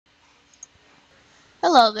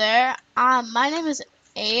Hello there. My name is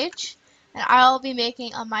Age, and I'll be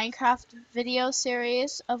making a Minecraft video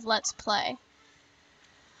series of Let's Play.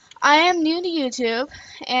 I am new to YouTube,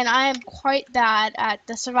 and I am quite bad at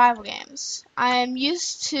the survival games. I am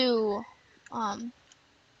used to um,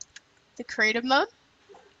 the creative mode,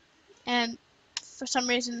 and for some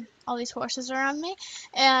reason, all these horses are around me,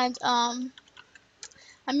 and I'm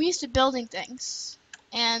used to building things,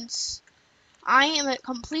 and I am a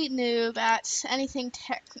complete noob at anything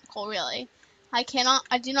technical, really. I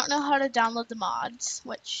do not know how to download the mods,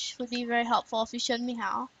 which would be very helpful if you showed me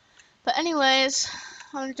how. But anyways,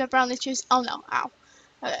 I'm gonna jump around these trees. Oh no, ow.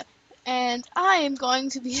 Okay. And I am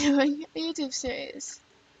going to be doing a YouTube series.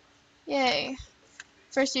 Yay.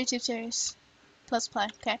 First YouTube series. Let's play.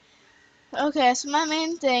 Okay. Okay, so my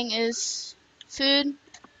main thing is food,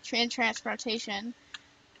 transportation,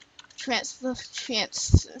 transport,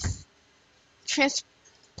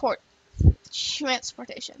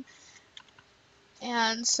 transportation.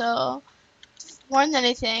 And so, more than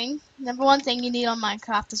anything, number one thing you need on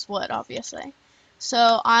Minecraft is wood, obviously.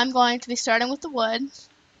 So I'm going to be starting with the wood.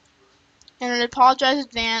 And I apologize in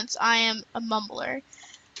advance, I am a mumbler.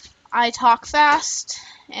 I talk fast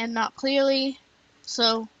and not clearly,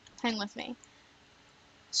 so hang with me.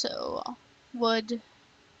 So, wood.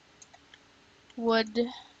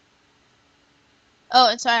 Oh,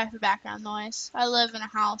 and sorry for background noise. I live in a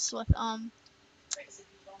house with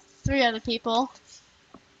 3 other people.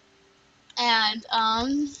 And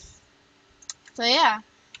so yeah.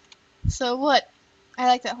 So what? I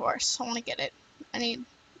like that horse. I want to get it. I need.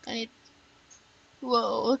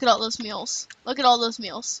 Whoa! Look at all those mules. Look at all those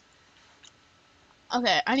mules.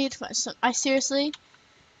 Okay, I need to find some. I seriously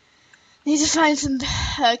need to find some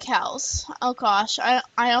cows. Oh gosh, I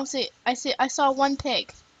don't see. I saw one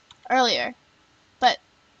pig earlier, but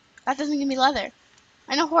that doesn't give me leather.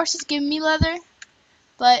 I know horses give me leather,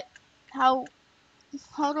 but how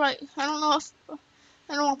do I don't know if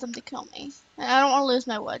I don't want them to kill me, and I don't want to lose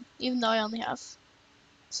my wood, even though I only have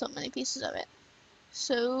so many pieces of it.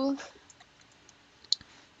 So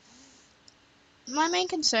my main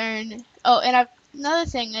concern. Oh, and another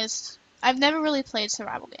thing is I've never really played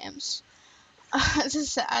survival games. This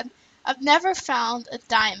is sad. I've never found a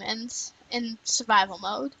diamond in survival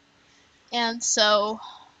mode, and so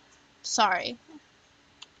sorry.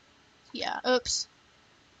 Yeah. Oops.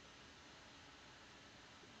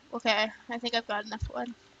 Okay. I think I've got enough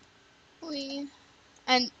wood. Whee.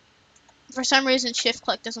 And for some reason, shift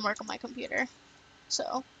click doesn't work on my computer,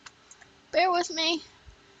 so bear with me.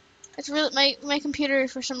 It's really my computer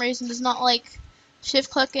for some reason does not like shift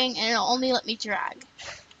clicking, and it'll only let me drag.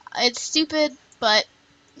 It's stupid, but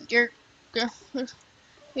you're gonna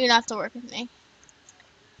have to work with me.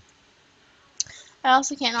 I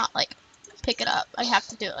also cannot like pick it up. I have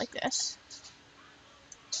to do it like this.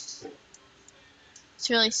 It's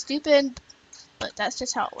really stupid, but that's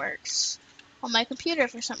just how it works on my computer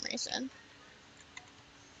for some reason.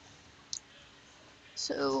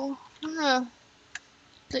 So I'm gonna.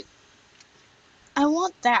 I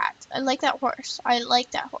want that. I like that horse. I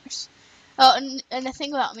like that horse. Oh, and the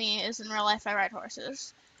thing about me is in real life I ride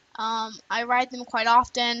horses. I ride them quite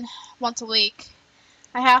often, once a week.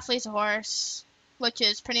 I half lease a horse, which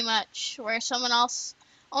is pretty much where someone else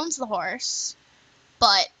owns the horse,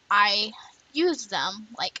 but I use them,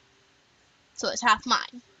 like, so it's half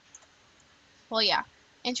mine. Well, yeah.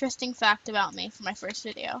 Interesting fact about me for my first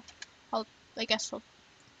video. I guess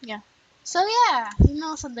yeah. So yeah, you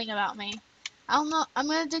know something about me. I don't know. I'm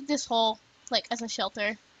gonna dig this hole, like, as a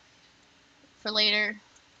shelter for later,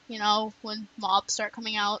 when mobs start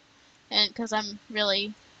coming out, and because I'm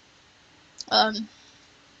really, don't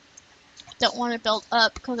want to build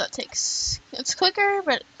up, because it's quicker,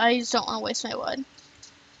 but I just don't want to waste my wood.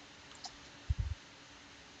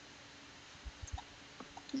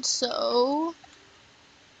 And so,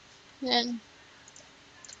 then,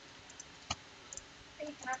 Are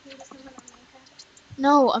you talking to someone on Minecraft?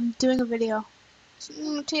 no, I'm doing a video.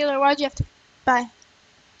 Taylor, why'd you have to, bye.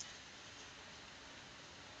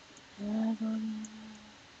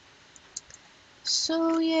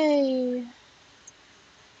 So, yay.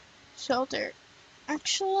 Shelter.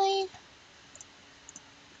 Actually,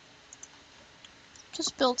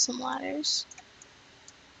 just build some ladders.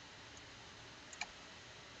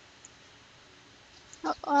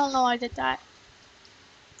 Oh, I don't know why I did that.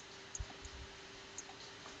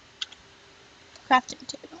 Crafting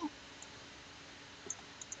table.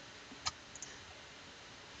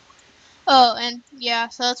 Oh, and yeah,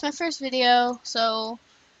 so that's my first video, so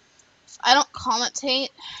I don't commentate,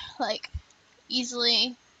 like,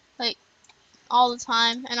 easily, like, all the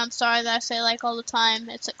time, and I'm sorry that I say like all the time,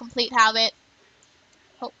 it's a complete habit.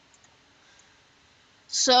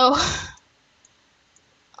 So,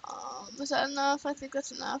 is that enough? I think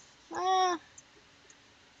that's enough.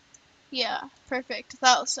 Yeah, perfect.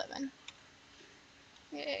 That was 7.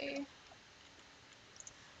 Yay.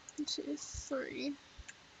 1, 2, 3.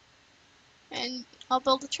 And I'll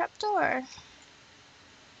build a trapdoor.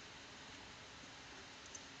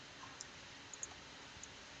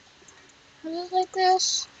 Is it like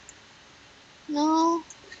this? No.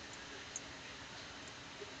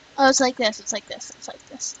 Oh, it's like this. It's like this. It's like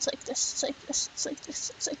this. It's like this. It's like this. It's like this.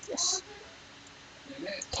 It's like this.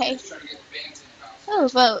 Okay. Oh,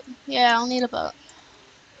 vote. Yeah, I'll need a vote.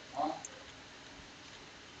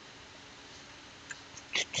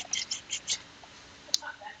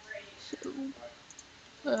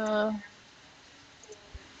 Uh.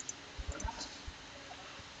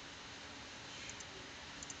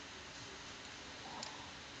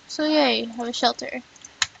 So yay, have a shelter. I'm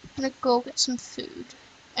gonna go get some food.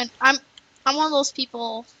 And I'm one of those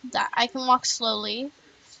people that I can walk slowly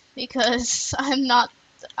because I'm not.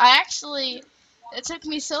 I actually. It took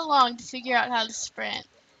me so long to figure out how to sprint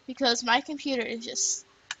because my computer is just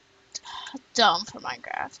dumb for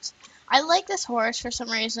Minecraft. I like this horse for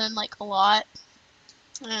some reason, like a lot,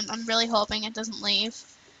 and I'm really hoping it doesn't leave.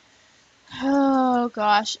 Oh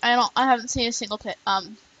gosh, I haven't seen a single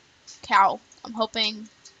cow. I'm hoping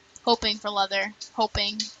for leather,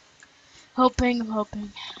 hoping. That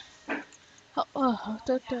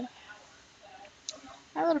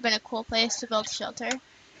would have been a cool place to build a shelter.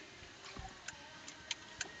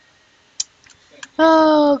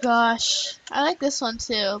 Oh gosh, I like this one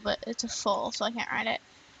too, but it's a foal, so I can't ride it.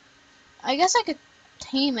 I guess I could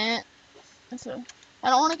tame it. I don't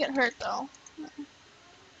want to get hurt though.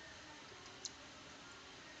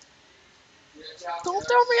 Don't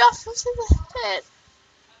throw me off into the pit.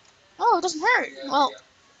 Oh, it doesn't hurt. Well,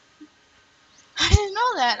 I didn't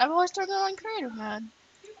know that. I've always turned it on creative mode.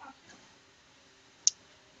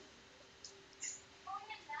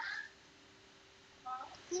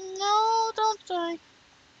 No, don't die.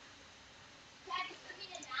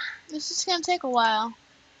 This is gonna take a while.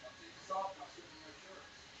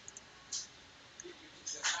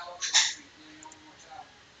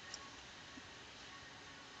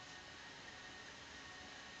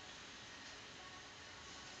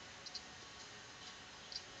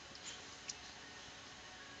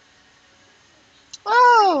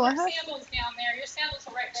 Oh, I have... sandals down there. Your sandals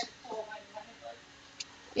are right by the pool.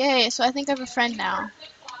 Yay, so I think I have a friend now.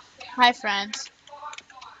 Hi, friends.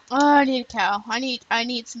 Oh, I need a cow. I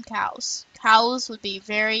need some cows. Cows would be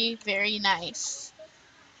very, very nice.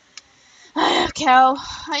 I have a cow.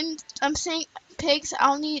 I'm saying pigs.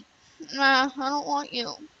 I'll need. Nah, I don't want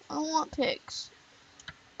you. I don't want pigs.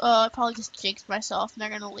 I probably just jinxed myself and they're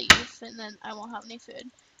gonna leave and then I won't have any food.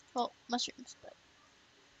 Well, mushrooms, but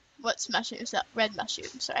what's mushrooms? Red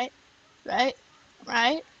mushrooms, right? Right?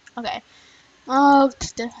 Right? Okay. Oh,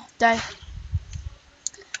 die.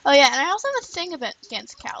 Oh yeah, and I also have a thing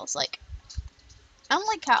against cows. Like, I don't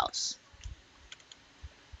like cows.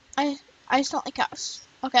 I I just don't like cows.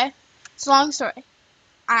 Okay? It's a long story.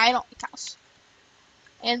 I don't like cows.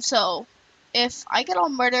 And so, if I get all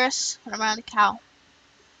murderous when I'm around a cow,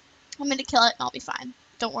 I'm gonna kill it and I'll be fine.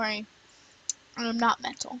 Don't worry. I'm not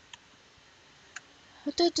mental.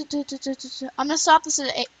 I'm gonna stop this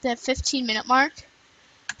at the 15-minute mark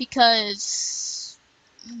because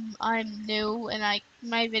I'm new and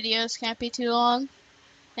my videos can't be too long.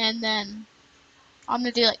 And then I'm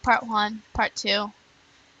gonna do like part 1, part 2,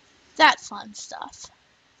 that fun stuff.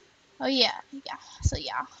 Oh yeah, yeah. So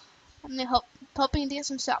yeah, I'm hoping to get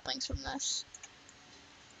some saplings from this.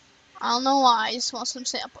 I don't know why. I just want some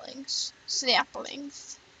saplings.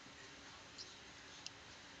 Saplings.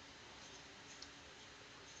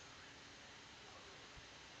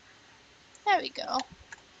 There we go.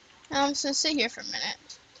 Now I'm just gonna sit here for a minute.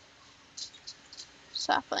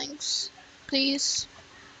 Saplings, please.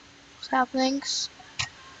 Saplings.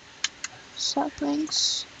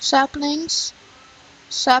 Saplings. Saplings.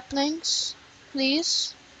 Saplings.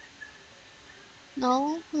 Please.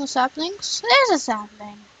 No? No saplings? There's a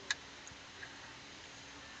sapling.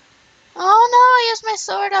 Oh no, I used my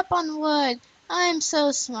sword up on wood. I'm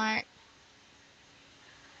so smart.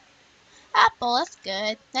 Apple, that's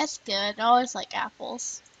good. That's good. I always like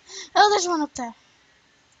apples. Oh, there's one up there.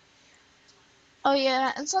 Oh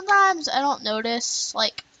yeah, and sometimes I don't notice,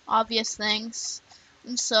 like, obvious things.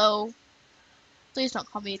 And so, please don't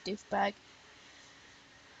call me a doofbag.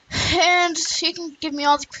 And you can give me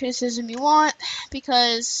all the criticism you want,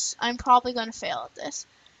 because I'm probably going to fail at this.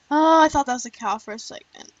 Oh, I thought that was a cow for a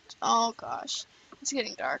second. Oh gosh, it's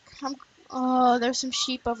getting dark. Oh, there's some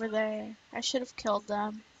sheep over there. I should have killed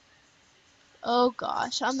them. Oh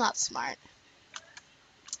gosh, I'm not smart.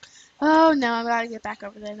 Oh no, I gotta get back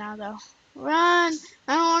over there now though. Run!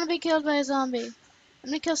 I don't want to be killed by a zombie. I'm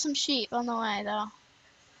gonna kill some sheep on the way though.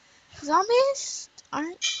 Zombies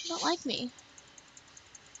don't like me.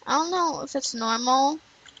 I don't know if it's normal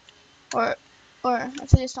or if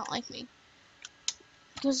they just don't like me.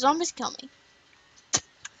 Because zombies kill me.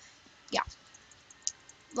 Yeah.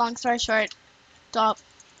 Long story short,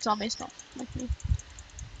 zombies don't like me.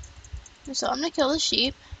 So I'm gonna kill the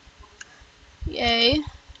sheep. Yay.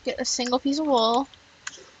 Get a single piece of wool.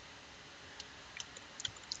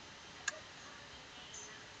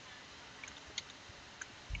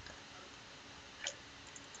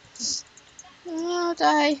 Oh,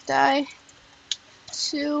 die.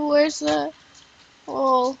 Two, where's the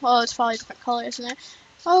wool? Oh, it's probably a different color, isn't it?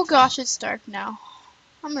 Oh gosh, it's dark now.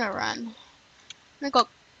 I'm gonna run. I'm gonna go.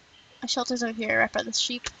 My shelter's over here, right by the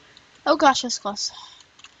sheep. Oh gosh, that's close.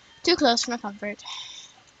 Too close for my comfort.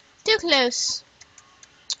 Too close.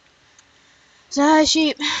 Die,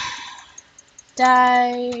 sheep.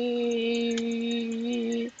 Die.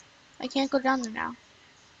 I can't go down there now.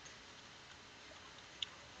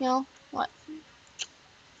 You know, what?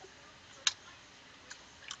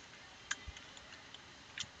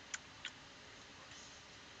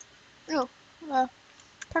 Oh,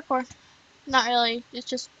 parkour. Not really, it's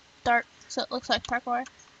just dark, so it looks like parkour.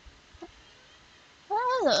 What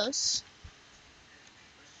are those?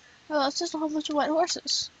 Oh, it's just a whole bunch of white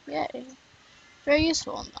horses. Yay. Very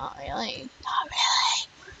useful. Not really. Not really.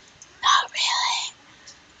 Not really.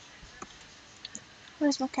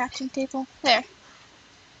 Where's my crafting table? There.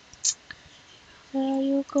 There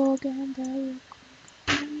you go again, there you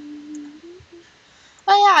go.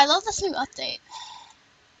 Oh yeah, I love this new update.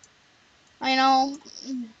 I know,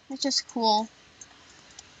 it's just cool.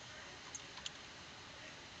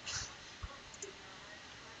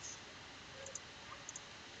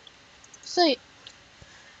 So,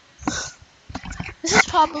 this is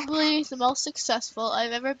probably the most successful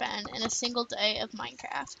I've ever been in a single day of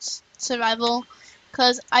Minecraft survival,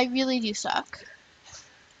 because I really do suck.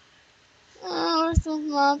 Oh, where's the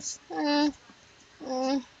mobs? I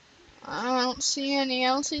don't see any. I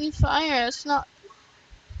don't see any fire. It's not.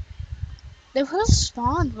 They would have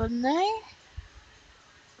spawned, wouldn't they?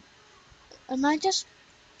 Am I just.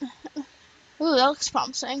 Ooh, that looks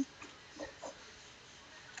promising.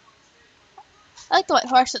 I like the white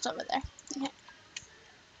horse that's over there. Okay.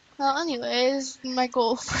 Well, anyways, my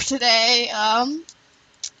goal for today, oh,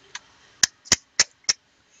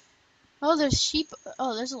 there's sheep.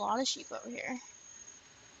 Oh, there's a lot of sheep over here.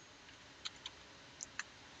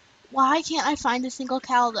 Why can't I find a single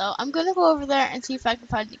cow, though? I'm gonna go over there and see if I can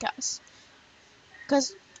find any cows.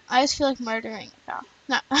 Because I just feel like murdering a cow.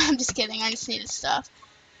 No, I'm just kidding. I just needed stuff.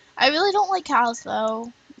 I really don't like cows,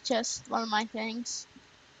 though. Just one of my things.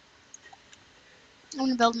 I'm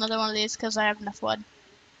gonna build another one of these because I have enough wood.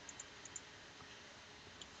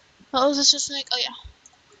 Oh, is this just like, oh yeah.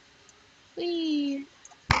 Whee!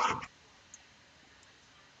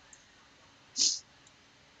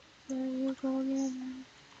 There you go again.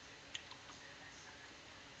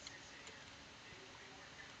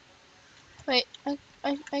 Wait,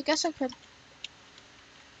 I guess I could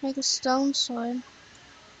make a stone sword.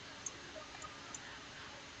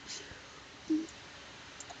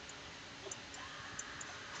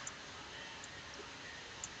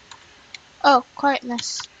 Oh,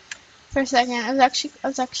 quietness. For a second, I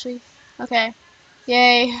was actually, okay.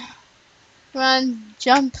 Yay. Run,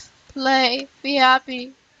 jump, play, be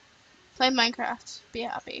happy. Play Minecraft, be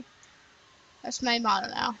happy. That's my motto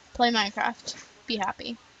now. Play Minecraft, be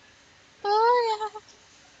happy. Oh yeah.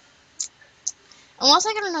 Unless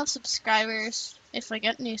I get enough subscribers, if I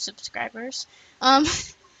get new subscribers, I'm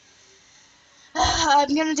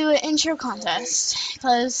gonna do an intro contest,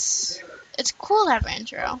 because it's cool to have an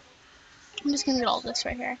intro. I'm just gonna get all this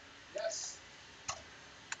right here.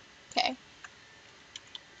 Okay.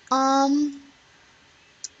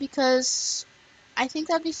 Because I think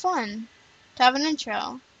that'd be fun to have an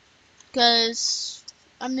intro. Because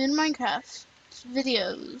I'm in Minecraft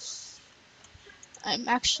videos. I'm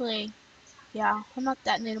actually, yeah, I'm not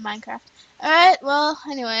that new to Minecraft. Alright, well,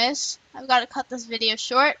 anyways, I've got to cut this video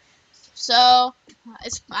short. So,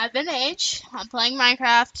 I've been H. I'm playing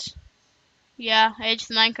Minecraft. Yeah, H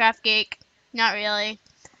the Minecraft geek. Not really.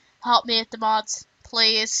 Help me with the mods,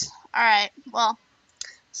 please. Alright, well,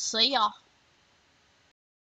 see ya.